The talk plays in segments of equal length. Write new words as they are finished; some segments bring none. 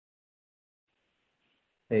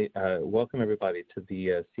Hey, welcome everybody to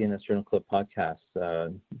the CNS Journal Club podcast.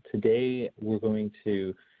 Today we're going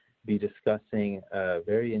to be discussing a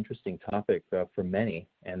very interesting topic for many,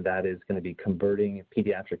 and that is going to be converting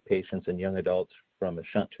pediatric patients and young adults from a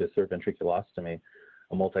shunt to a third ventriculostomy,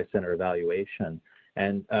 a multi-center evaluation.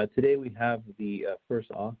 And today we have the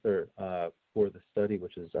first author for the study,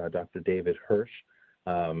 which is Dr. David Hirsch.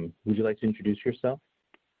 Would you like to introduce yourself?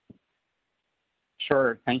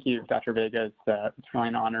 Sure. Thank you, Dr. Vega. It's really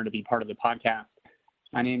an honor to be part of the podcast.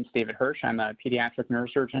 My name is David Hirsch. I'm a pediatric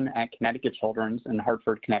neurosurgeon at Connecticut Children's in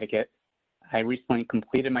Hartford, Connecticut. I recently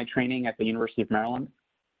completed my training at the University of Maryland,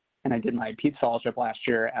 and I did my PEDS fellowship last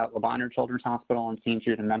year at Le Bonheur Children's Hospital in St.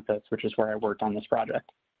 Jude in Memphis, which is where I worked on this project.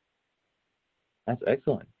 That's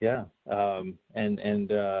excellent. Yeah.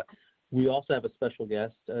 We also have a special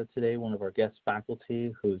guest today, one of our guest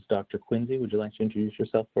faculty, who's Dr. Quincy. Would you like to introduce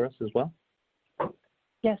yourself for us as well?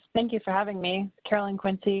 Yes, thank you for having me. Carolyn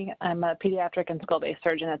Quincy. I'm a pediatric and skull-based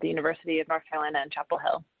surgeon at the University of North Carolina in Chapel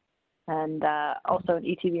Hill, and also an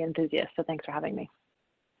ETV enthusiast, so thanks for having me.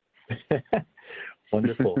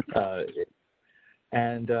 Wonderful. Also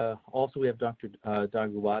we have Dr.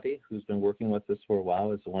 Daggubati, who's been working with us for a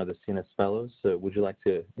while as one of the CNS fellows. So would you like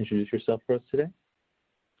to introduce yourself for us today?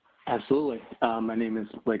 Absolutely. My name is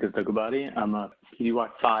Blake Daggubati. I'm a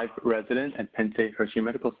PDWAC 5 resident at Penn State Hershey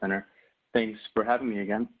Medical Center. Thanks for having me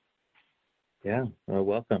again. Yeah,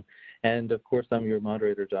 welcome. And of course, I'm your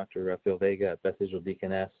moderator, Dr. Rafael Vega at Beth Israel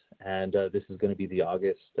Deaconess, and this is going to be the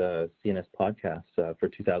August CNS podcast for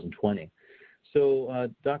 2020. So,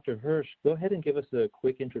 Dr. Hirsch, go ahead and give us a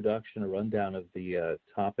quick introduction, a rundown of the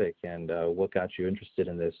topic and what got you interested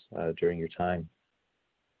in this during your time.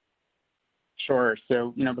 Sure.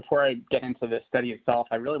 So, before I get into the study itself,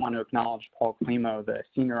 I really want to acknowledge Paul Climo, the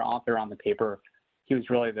senior author on the paper. He was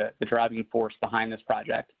really the driving force behind this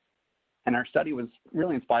project. And our study was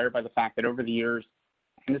really inspired by the fact that over the years,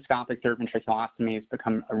 endoscopic third ventriculostomy has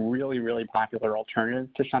become a really, really popular alternative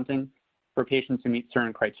to shunting for patients who meet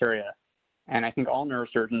certain criteria. And I think all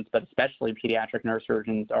neurosurgeons, but especially pediatric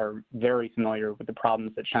neurosurgeons, are very familiar with the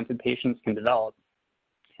problems that shunted patients can develop.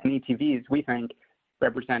 And ETVs, we think,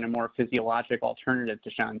 represent a more physiologic alternative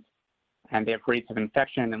to shunts. And they have rates of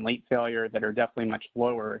infection and late failure that are definitely much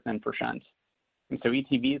lower than for shunts. And so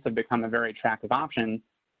ETVs have become a very attractive option.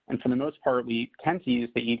 And for the most part, we tend to use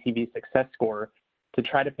the ETV success score to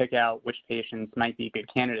try to pick out which patients might be good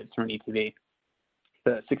candidates for an ETV.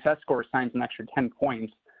 The success score assigns an extra 10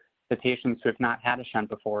 points to patients who have not had a shunt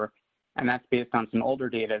before. And that's based on some older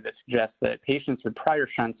data that suggests that patients with prior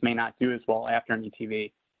shunts may not do as well after an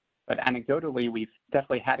ETV. But anecdotally, we've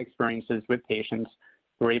definitely had experiences with patients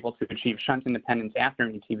who were able to achieve shunt independence after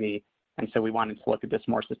an ETV. And so we wanted to look at this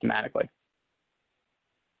more systematically.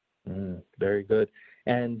 Very good.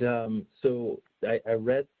 And so I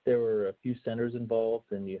read there were a few centers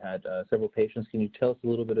involved and you had several patients. Can you tell us a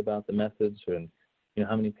little bit about the methods and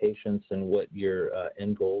how many patients and what your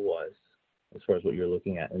end goal was as far as what you're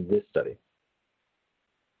looking at in this study?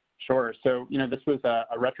 Sure. So, this was a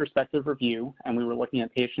retrospective review, and we were looking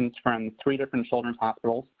at patients from 3 different children's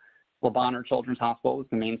hospitals. Le Bonheur Children's Hospital was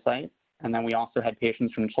the main site, and then we also had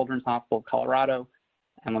patients from Children's Hospital of Colorado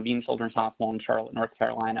and Levine Children's Hospital in Charlotte, North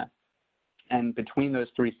Carolina. And between those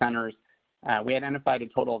 3 centers, we identified a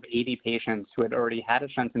total of 80 patients who had already had a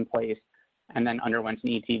shunt in place and then underwent an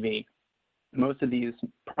ETV. Most of these,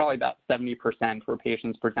 probably about 70%, were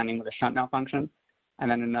patients presenting with a shunt malfunction,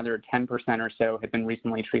 and then another 10% or so had been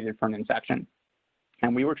recently treated for an infection.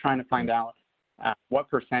 And we were trying to find out what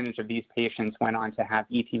percentage of these patients went on to have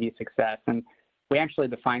ETV success. And we actually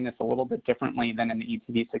defined this a little bit differently than an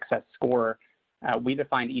ETV success score. We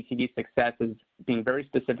defined ETV success as being very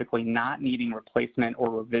specifically not needing replacement or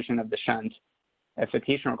revision of the shunt. If the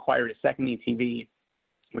patient required a second ETV,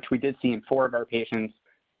 which we did see in 4 of our patients,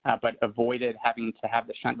 but avoided having to have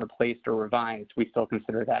the shunt replaced or revised, we still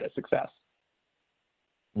consider that a success.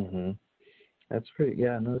 That's great.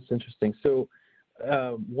 Yeah, no, that's interesting. So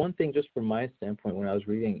one thing just from my standpoint, when I was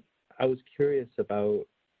reading, I was curious about,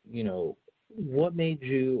 what made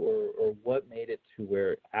you or what made it to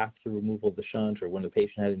where after removal of the shunt or when the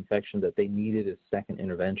patient had infection that they needed a second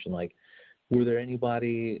intervention? Like, was there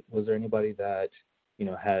anybody that,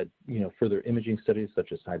 had, further imaging studies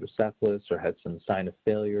such as hydrocephalus or had some sign of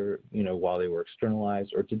failure, while they were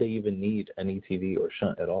externalized, or did they even need an ETV or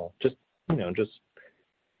shunt at all? Just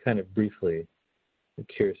kind of briefly, I'm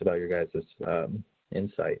curious about your guys'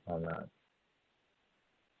 insight on that.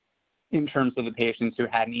 In terms of the patients who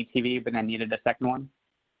had an ETV but then needed a second one?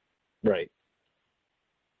 Right.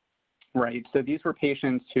 Right. So these were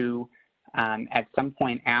patients who, at some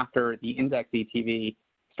point after the index ETV,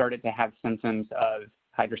 started to have symptoms of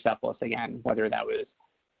hydrocephalus again, whether that was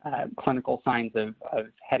clinical signs of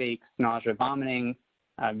headaches, nausea, vomiting,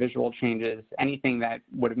 visual changes, anything that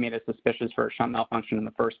would have made us suspicious for a shunt malfunction in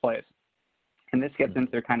the first place. And this gets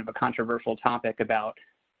into kind of a controversial topic about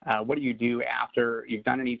what do you do after you've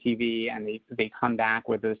done an ETV and they come back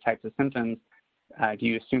with those types of symptoms? Do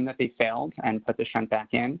you assume that they failed and put the shunt back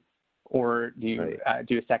in? Or do you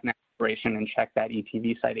do a second exploration and check that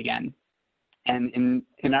ETV site again? And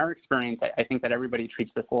in our experience, I think that everybody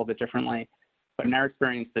treats this a little bit differently. But in our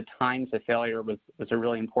experience, the time to failure was a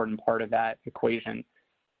really important part of that equation.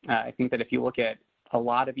 I think that if you look at a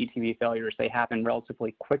lot of ETV failures, they happen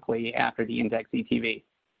relatively quickly after the index ETV.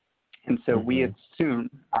 And so we assume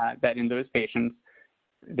that in those patients,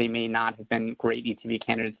 they may not have been great ETV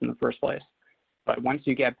candidates in the first place. But once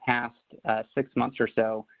you get past 6 months or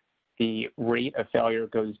so, the rate of failure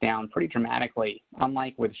goes down pretty dramatically,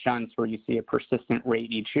 unlike with shunts where you see a persistent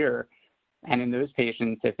rate each year. And in those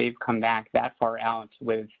patients, if they've come back that far out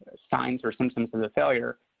with signs or symptoms of the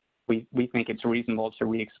failure, we think it's reasonable to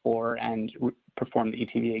re-explore and perform the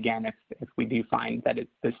ETV again if we do find that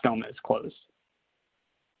the stoma is closed.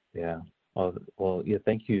 Yeah. Well, yeah,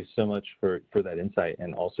 thank you so much for that insight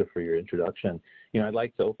and also for your introduction. I'd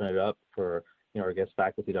like to open it up for our guest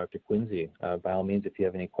faculty, Dr. Quincy. By all means, if you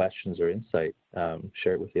have any questions or insight,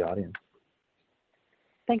 share it with the audience.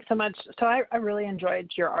 Thanks so much. So I really enjoyed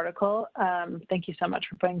your article. Thank you so much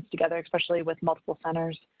for putting this together, especially with multiple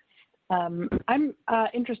centers. I'm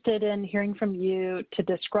interested in hearing from you to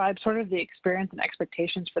describe sort of the experience and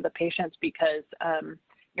expectations for the patients, because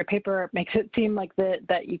your paper makes it seem like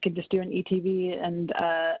that you could just do an ETV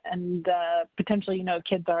and potentially,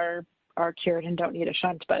 kids are cured and don't need a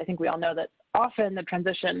shunt. But I think we all know that often the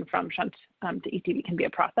transition from shunt to ETV can be a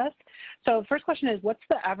process. So the first question is, what's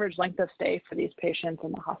the average length of stay for these patients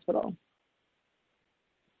in the hospital?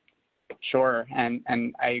 Sure, and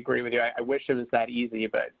I agree with you. I wish it was that easy,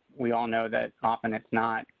 but we all know that often it's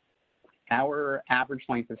not. Our average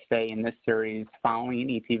length of stay in this series following an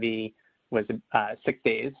ETV was 6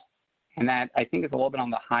 days, and that I think is a little bit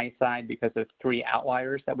on the high side because of 3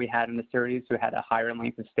 outliers that we had in the series who had a higher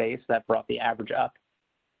length of stay, so that brought the average up.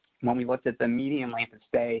 When we looked at the median length of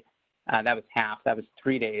stay, that was half, that was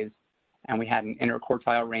 3 days, and we had an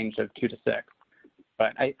interquartile range of 2 to 6.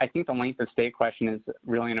 But I think the length of stay question is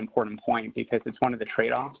really an important point because it's one of the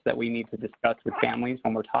trade-offs that we need to discuss with families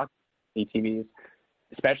when we're talking ETVs,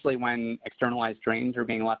 especially when externalized drains are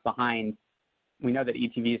being left behind. We know that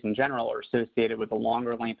ETVs in general are associated with a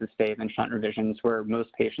longer length of stay than shunt revisions where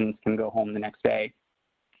most patients can go home the next day.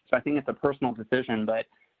 So I think it's a personal decision, but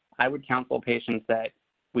I would counsel patients that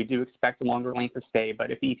we do expect a longer length of stay, but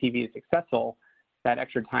if ETV is successful, that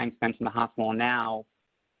extra time spent in the hospital now,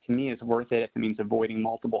 to me, is worth it if it means avoiding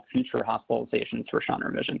multiple future hospitalizations for shunt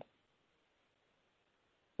revisions.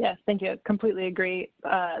 Yes, thank you. Completely agree.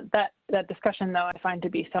 That discussion, though, I find to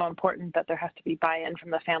be so important that there has to be buy-in from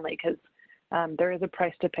the family because there is a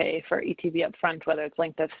price to pay for ETV up front, whether it's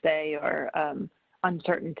length of stay or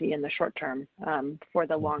uncertainty in the short term for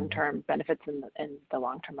the long-term benefits in the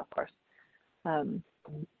long term, of course.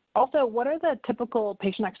 Also, what are the typical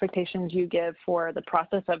patient expectations you give for the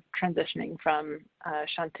process of transitioning from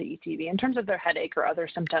shunt to ETV in terms of their headache or other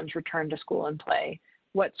symptoms, return to school and play?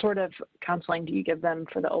 What sort of counseling do you give them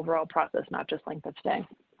for the overall process, not just length of stay?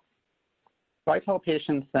 So I tell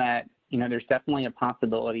patients that, there's definitely a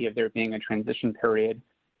possibility of there being a transition period,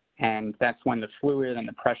 and that's when the fluid and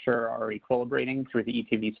the pressure are equilibrating through the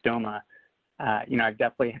ETV stoma. I've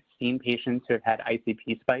definitely seen patients who have had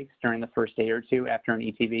ICP spikes during the first day or two after an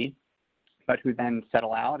ETV, but who then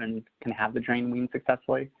settle out and can have the drain wean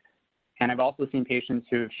successfully. And I've also seen patients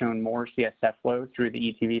who have shown more CSF flow through the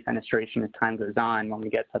ETV fenestration as time goes on when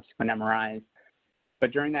we get subsequent MRIs.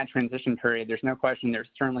 But during that transition period, there's no question there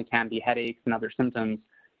certainly can be headaches and other symptoms.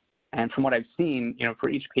 And from what I've seen, for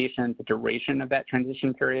each patient, the duration of that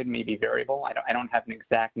transition period may be variable. I don't have an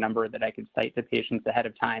exact number that I could cite to patients ahead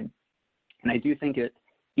of time. And I do think it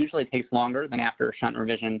usually takes longer than after a shunt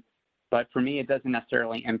revision, but for me, it doesn't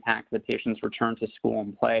necessarily impact the patient's return to school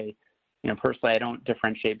and play. Personally, I don't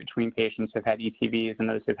differentiate between patients who've had ETVs and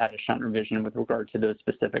those who've had a shunt revision with regard to those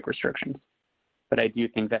specific restrictions. But I do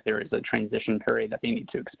think that there is a transition period that they need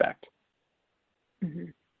to expect. Mm-hmm.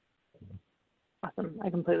 Awesome. I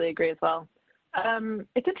completely agree as well.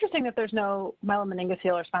 It's interesting that there's no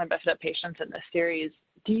myelomeningocele or spina bifida patients in this series.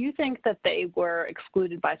 Do you think that they were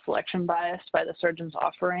excluded by selection bias by the surgeons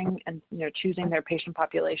offering and choosing their patient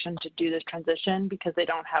population to do this transition because they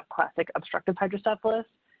don't have classic obstructive hydrocephalus?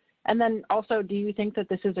 And then also, do you think that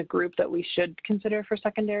this is a group that we should consider for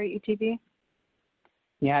secondary ETV?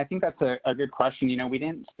 Yeah, I think that's a good question. You know, we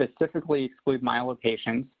didn't specifically exclude myelo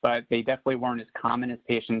patients, but they definitely weren't as common as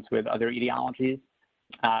patients with other etiologies.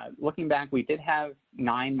 Looking back, we did have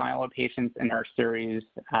 9 myelo patients in our series,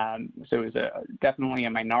 so it was definitely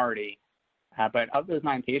a minority. But of those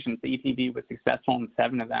 9 patients, the ETV was successful in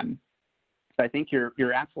 7 of them. So I think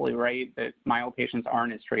you're absolutely right that myelo patients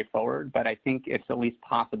aren't as straightforward, but I think it's at least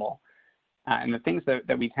possible. And the things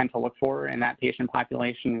that we tend to look for in that patient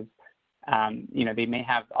population is, you know, they may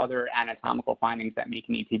have other anatomical findings that make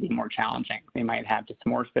an ETV more challenging. They might have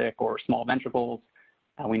dysmorphic or small ventricles.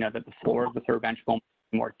 We know that the floor of the third ventricle is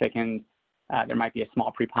more thickened. There might be a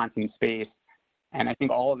small prepontine space. And I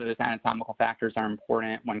think all of those anatomical factors are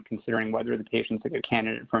important when considering whether the patient's a good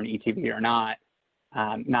candidate for an ETV or not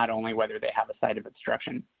only whether they have a site of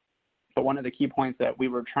obstruction. But one of the key points that we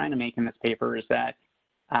were trying to make in this paper is that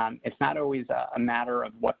it's not always a matter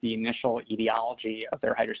of what the initial etiology of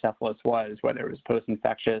their hydrocephalus was, whether it was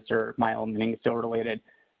post-infectious or myelomeningocele related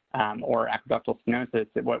or aqueductal stenosis.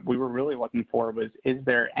 What we were really looking for was, is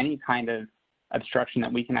there any kind of obstruction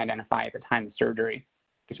that we can identify at the time of surgery?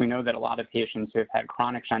 Because we know that a lot of patients who have had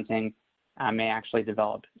chronic shunting may actually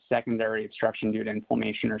develop secondary obstruction due to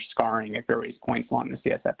inflammation or scarring at various points along the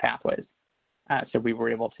CSF pathways. So we were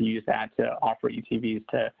able to use that to offer ETVs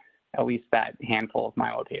to at least that handful of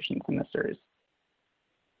myelo patients in this series.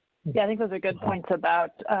 Yeah, I think those are good points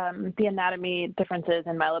about the anatomy differences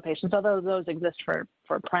in myelo patients. Although those exist for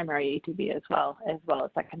primary ETV as well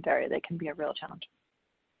as secondary, they can be a real challenge.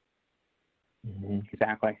 Mm-hmm.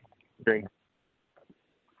 Exactly. Agree.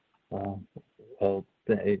 Well,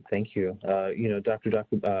 thank you. You know, Dr.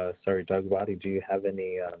 Daggubati, do you have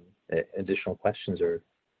any additional questions or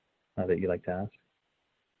that you'd like to ask?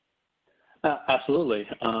 Absolutely.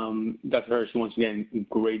 Dr. Hirsch, once again,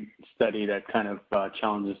 great study that kind of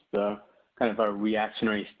challenges the kind of our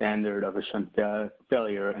reactionary standard of a shunt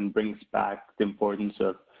failure and brings back the importance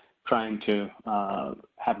of trying to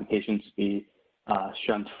have the patients be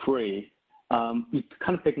shunt-free. Kind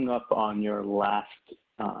of picking up on your last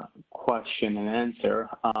question and answer,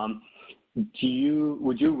 would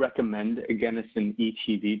you recommend against an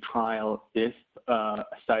ETV trial if a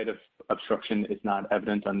site of obstruction is not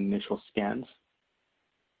evident on initial scans?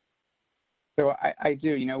 So I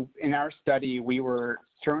do. You know, in our study, we were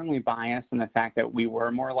certainly biased in the fact that we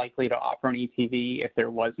were more likely to offer an ETV if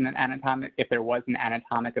there was an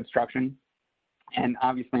anatomic obstruction. And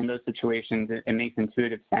obviously, in those situations, it makes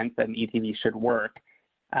intuitive sense that an ETV should work.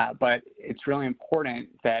 But it's really important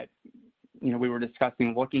that, you know, we were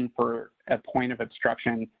discussing looking for a point of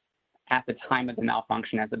obstruction at the time of the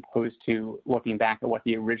malfunction as opposed to looking back at what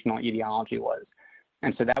the original etiology was.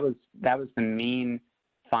 And so that was the main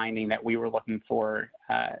finding that we were looking for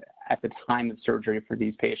at the time of surgery for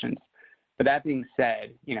these patients. But that being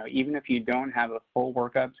said, you know, even if you don't have a full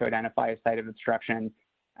workup to identify a site of obstruction,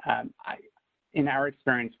 in our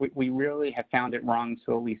experience, we really have found it wrong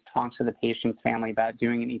to at least talk to the patient's family about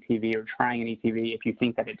doing an ETV or trying an ETV if you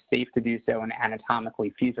think that it's safe to do so and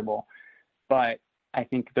anatomically feasible. But I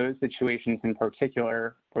think those situations in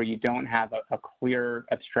particular where you don't have a clear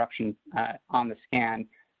obstruction on the scan,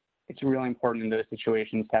 it's really important in those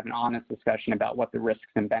situations to have an honest discussion about what the risks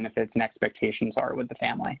and benefits and expectations are with the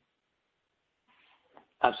family.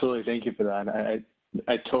 Absolutely. Thank you for that.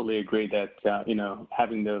 I totally agree that, you know,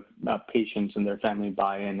 having the patients and their family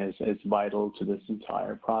buy-in is vital to this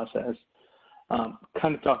entire process.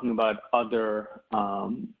 Kind of talking about other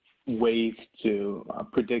ways to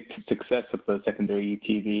predict success of the secondary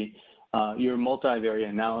ETV, your multivariate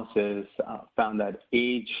analysis found that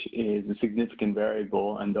age is a significant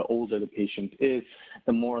variable, and the older the patient is,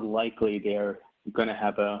 the more likely they're going to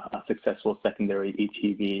have a successful secondary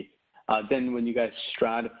ETV. Then when you guys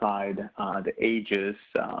stratified the ages,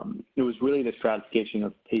 it was really the stratification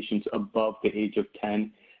of patients above the age of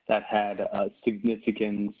 10 that had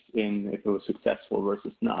significance in if it was successful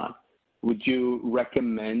versus not. Would you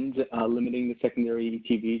recommend limiting the secondary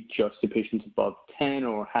ETV just to patients above 10,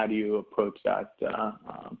 or how do you approach that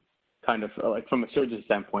kind of like from a surgeon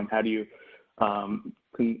standpoint? How do you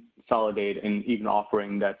consolidate and even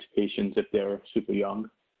offering that to patients if they're super young?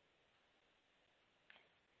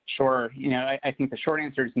 Sure. You know, I think the short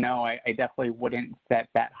answer is no. I definitely wouldn't set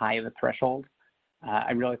that high of a threshold.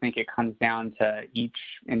 I really think it comes down to each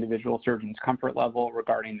individual surgeon's comfort level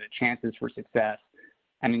regarding the chances for success.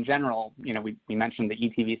 And in general, you know, we mentioned the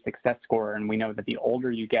ETV success score, and we know that the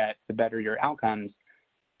older you get, the better your outcomes.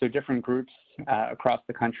 So different groups across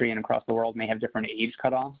the country and across the world may have different age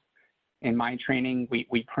cutoffs. In my training,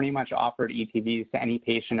 we pretty much offered ETVs to any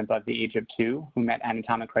patient above the age of 2 who met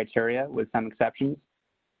anatomic criteria with some exceptions.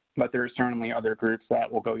 but there are certainly other groups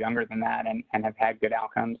that will go younger than that and have had good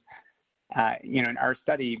outcomes. In our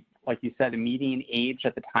study, like you said, the median age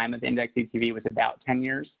at the time of index ETV was about 10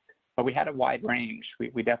 years, but we had a wide range.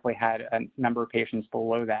 We definitely had a number of patients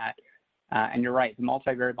below that. And you're right, the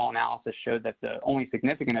multivariable analysis showed that the only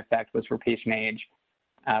significant effect was for patient age,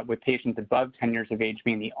 with patients above 10 years of age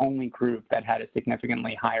being the only group that had a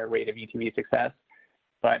significantly higher rate of ETV success.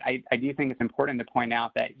 But I do think it's important to point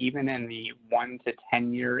out that even in the 1 to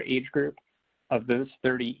 10 year age group, of those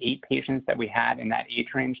 38 patients that we had in that age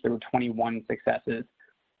range, there were 21 successes.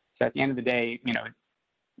 So at the end of the day,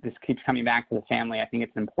 this keeps coming back to the family. I think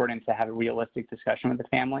it's important to have a realistic discussion with the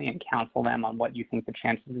family and counsel them on what you think the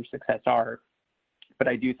chances of success are. But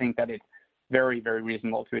I do think that it's very, very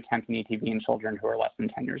reasonable to attempt an ETV in children who are less than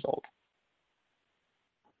 10 years old.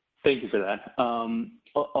 Thank you for that.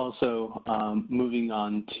 Also, moving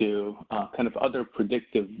on to kind of other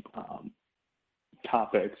predictive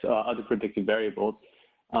topics, other predictive variables.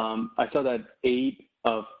 I saw that 8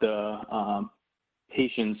 of the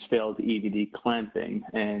patients failed EVD clamping,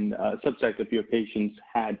 and a subset of your patients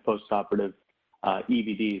had postoperative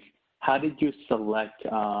EVDs. How did you select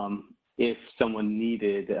if someone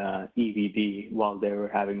needed EVD while they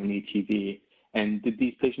were having an ETV? And did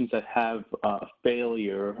these patients that have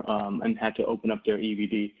failure and had to open up their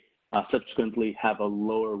EVD subsequently have a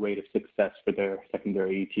lower rate of success for their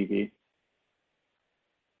secondary ETV?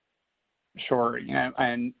 Sure.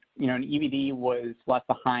 An EVD was left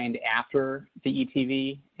behind after the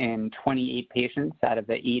ETV in 28 patients out of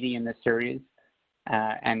the 80 in the series.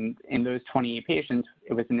 And in those 28 patients,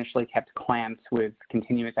 it was initially kept clamped with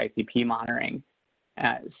continuous ICP monitoring.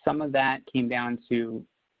 Some of that came down to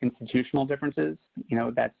institutional differences.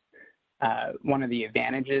 That's one of the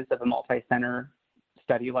advantages of a multi-center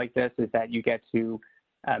study like this, is that you get to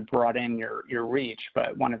broaden your reach.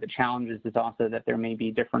 But one of the challenges is also that there may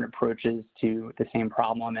be different approaches to the same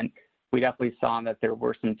problem. And we definitely saw that there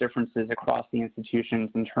were some differences across the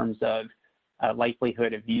institutions in terms of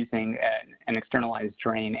likelihood of using an externalized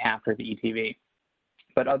drain after the ETV.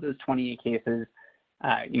 But of those 28 cases,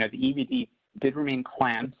 the EVD did remain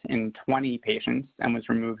clamped in 20 patients and was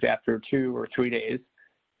removed after 2 or 3 days.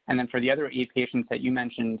 And then for the other 8 patients that you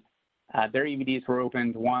mentioned, their EVDs were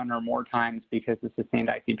opened 1 or more times because of sustained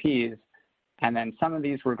ICPs. And then some of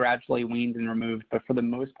these were gradually weaned and removed, but for the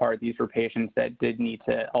most part, these were patients that did need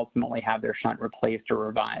to ultimately have their shunt replaced or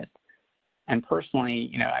revised. And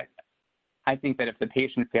personally, I think that if the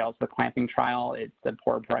patient fails the clamping trial, it's a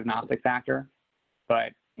poor prognostic factor.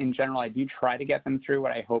 But in general, I do try to get them through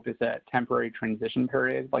what I hope is a temporary transition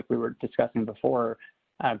period, like we were discussing before,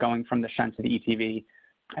 going from the shunt to the ETV.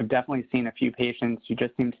 I've definitely seen a few patients who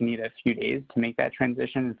just seem to need a few days to make that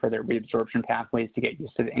transition and for their reabsorption pathways to get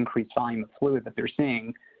used to the increased volume of fluid that they're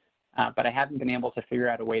seeing. But I haven't been able to figure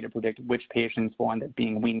out a way to predict which patients will end up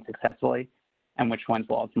being weaned successfully and which ones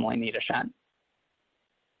will ultimately need a shunt.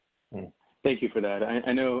 Thank you for that.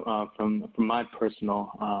 I know from my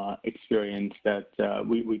personal experience that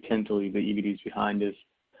we tend to leave the EVDs behind as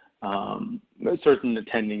certain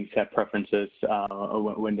attendings have preferences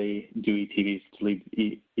when they do ETVs to leave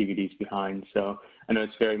EVDs behind. So I know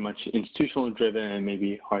it's very much institutional driven and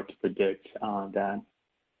maybe hard to predict that.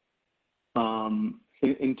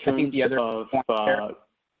 In terms of,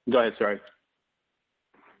 go ahead, sorry.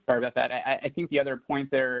 Sorry about that. I think the other point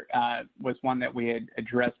there was one that we had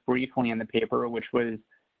addressed briefly in the paper, which was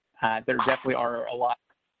there definitely are a lot of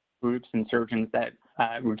groups and surgeons that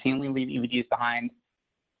routinely leave EVDs behind.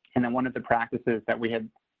 And then one of the practices that we had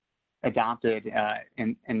adopted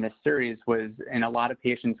in this series was, in a lot of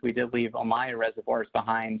patients, we did leave Ommaya reservoirs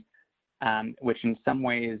behind, which in some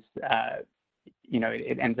ways,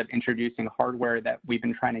 it ends up introducing hardware that we've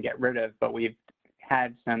been trying to get rid of, but we've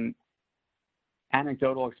had some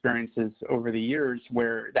anecdotal experiences over the years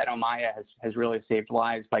where that Ommaya has really saved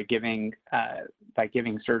lives by giving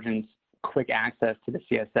surgeons quick access to the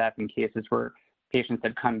CSF in cases where patients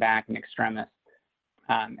had come back in extremis.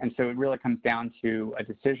 And so it really comes down to a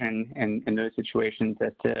decision in those situations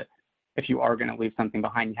as to if you are going to leave something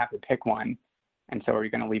behind, you have to pick one. And so are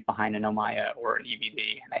you going to leave behind an Ommaya or an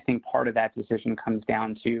EVD? And I think part of that decision comes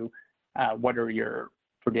down to what are your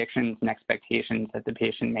predictions and expectations that the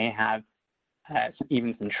patient may have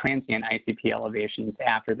even some transient ICP elevations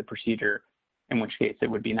after the procedure, in which case it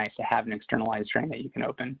would be nice to have an externalized drain that you can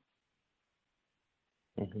open.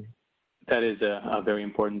 Mm-hmm. That is a very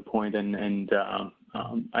important point, and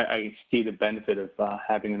I see the benefit of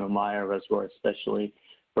having an Ommaya reservoir, especially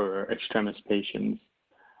for extremis patients.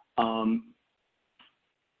 One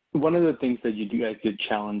of the things that you guys did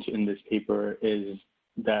challenge in this paper is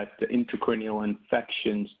that the intracranial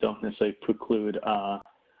infections don't necessarily preclude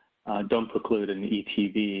don't preclude an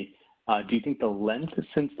ETV. Do you think the length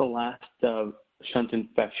since the last shunt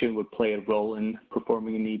infection would play a role in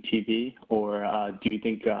performing an ETV, or do you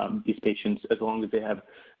think these patients, as long as they have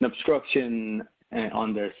an obstruction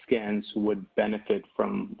on their scans, would benefit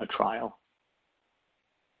from a trial?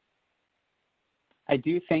 I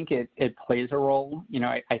do think it plays a role.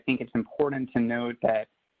 I think it's important to note that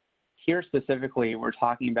here specifically, we're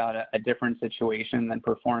talking about a different situation than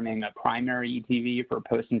performing a primary ETV for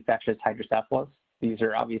post-infectious hydrocephalus. These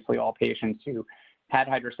are obviously all patients who had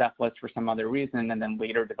hydrocephalus for some other reason and then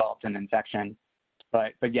later developed an infection.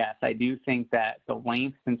 But yes, I do think that the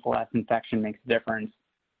length since the last infection makes a difference.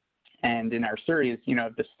 And in our series,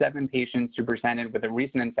 of the 7 patients who presented with a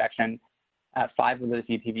recent infection, 5 of those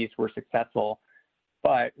ETVs were successful.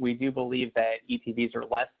 But we do believe that ETVs are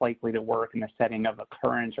less likely to work in the setting of a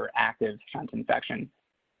current or active shunt infection.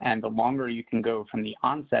 And the longer you can go from the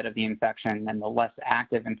onset of the infection and the less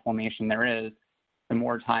active inflammation there is, the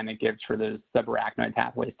more time it gives for those subarachnoid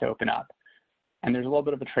pathways to open up. And there's a little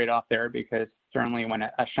bit of a trade-off there, because certainly when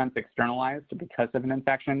a shunt's externalized because of an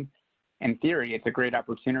infection, in theory, it's a great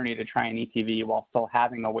opportunity to try an ETV while still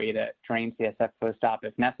having a way to drain CSF post-op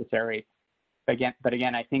if necessary. But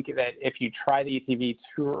again, I think that if you try the ETV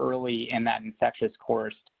too early in that infectious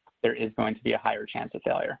course, there is going to be a higher chance of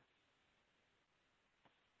failure.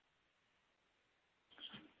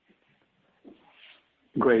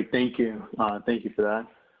 Great, thank you. Thank you for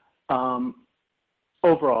that.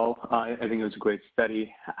 Overall, I think it was a great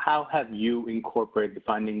study. How have you incorporated the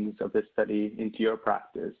findings of this study into your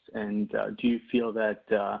practice? And do you feel that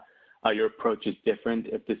your approach is different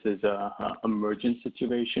if this is an emergent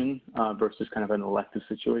situation versus kind of an elective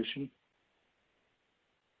situation?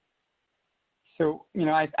 So,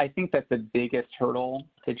 I think that the biggest hurdle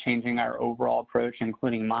to changing our overall approach,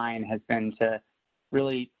 including mine, has been to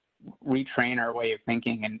really retrain our way of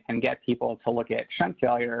thinking and get people to look at shunt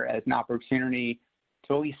failure as an opportunity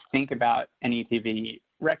to at least think about an ETV,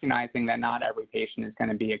 recognizing that not every patient is going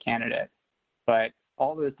to be a candidate. But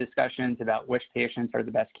all those discussions about which patients are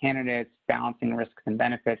the best candidates, balancing risks and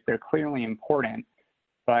benefits, they're clearly important.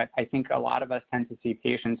 But I think a lot of us tend to see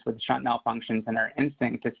patients with shunt malfunctions, and our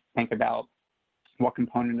instinct is to think about what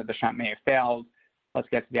component of the shunt may have failed. Let's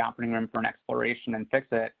get to the operating room for an exploration and fix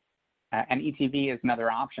it. And ETV is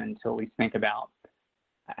another option to at least think about.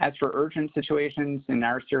 As for urgent situations, in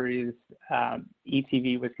our series,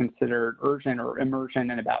 ETV was considered urgent or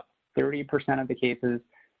emergent in about 30% of the cases.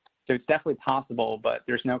 So it's definitely possible, but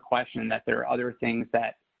there's no question that there are other things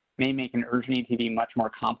that may make an urgent ETV much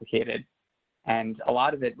more complicated. And a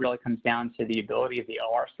lot of it really comes down to the ability of the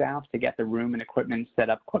OR staff to get the room and equipment set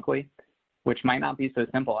up quickly, which might not be so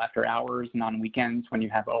simple after hours and on weekends when you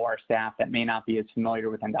have OR staff that may not be as familiar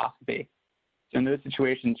with endoscopy. So in those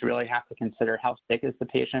situations, you really have to consider how sick is the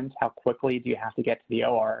patient, how quickly do you have to get to the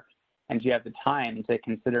OR, and do you have the time to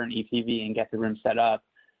consider an ETV and get the room set up,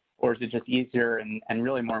 or is it just easier and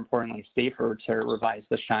really more importantly, safer to revise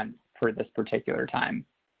the shunt for this particular time?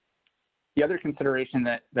 The other consideration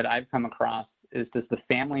that I've come across is, does the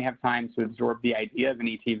family have time to absorb the idea of an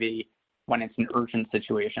ETV when it's an urgent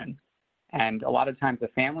situation? And a lot of times the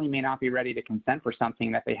family may not be ready to consent for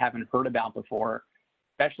something that they haven't heard about before,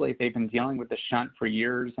 especially if they've been dealing with the shunt for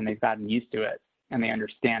years and they've gotten used to it and they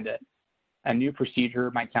understand it. A new procedure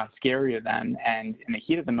might sound scary to them, and in the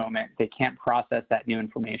heat of the moment, they can't process that new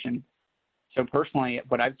information. So personally,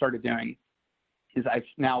 what I've started doing is I've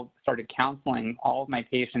now started counseling all of my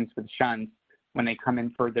patients with shunts when they come in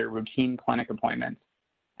for their routine clinic appointments.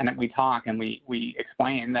 And then we talk and we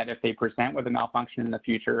explain that if they present with a malfunction in the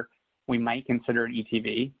future, we might consider an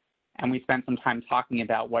ETV. And we spend some time talking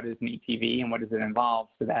about what is an ETV and what does it involve,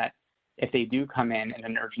 so that if they do come in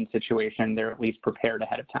an urgent situation, they're at least prepared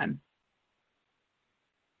ahead of time.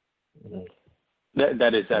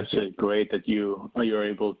 That is absolutely great that you're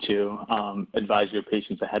able to advise your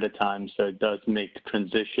patients ahead of time, so it does make the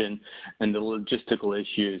transition and the logistical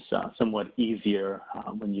issues somewhat easier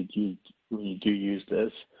when you do use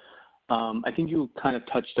this. I think you kind of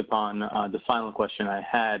touched upon the final question I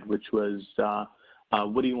had, which was,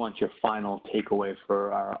 what do you want your final takeaway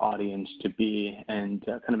for our audience to be? And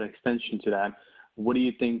kind of an extension to that, what do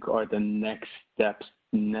you think are the next steps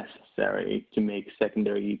necessary to make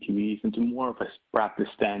secondary ETVs into more of a practice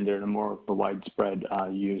standard and more of a widespread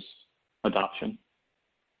use adoption?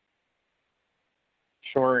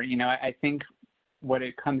 Sure. I think what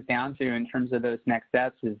it comes down to in terms of those next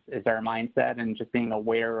steps is our mindset and just being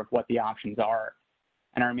aware of what the options are.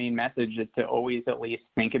 And our main message is to always at least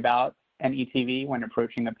think about an ETV when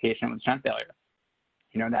approaching a patient with shunt failure.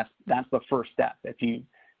 That's the first step. If you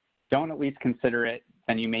don't at least consider it,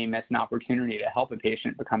 then you may miss an opportunity to help a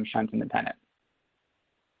patient become shunt independent.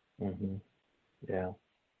 Mm-hmm. Yeah,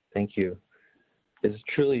 thank you. It's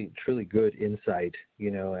truly good insight,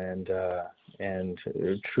 and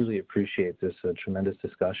truly appreciate this tremendous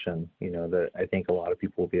discussion, that I think a lot of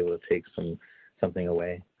people will be able to take something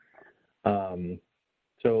away.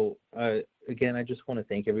 So again, I just want to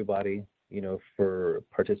thank everybody, for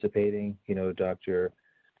participating. Dr.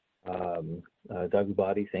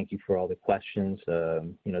 Daggubati, thank you for all the questions.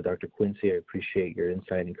 Dr. Quincy, I appreciate your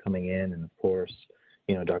insight in coming in, and of course,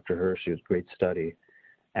 Dr. Hirsch, it was a great study.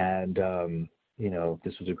 And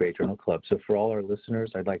this was a great journal club. So for all our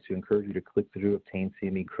listeners, I'd like to encourage you to click through, obtain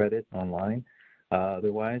CME credit online.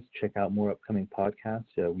 Otherwise, check out more upcoming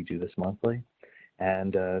podcasts. We do this monthly.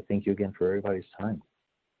 And thank you again for everybody's time.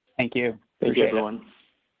 Thank you. Thank you, everyone.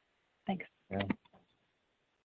 Thanks. Yeah.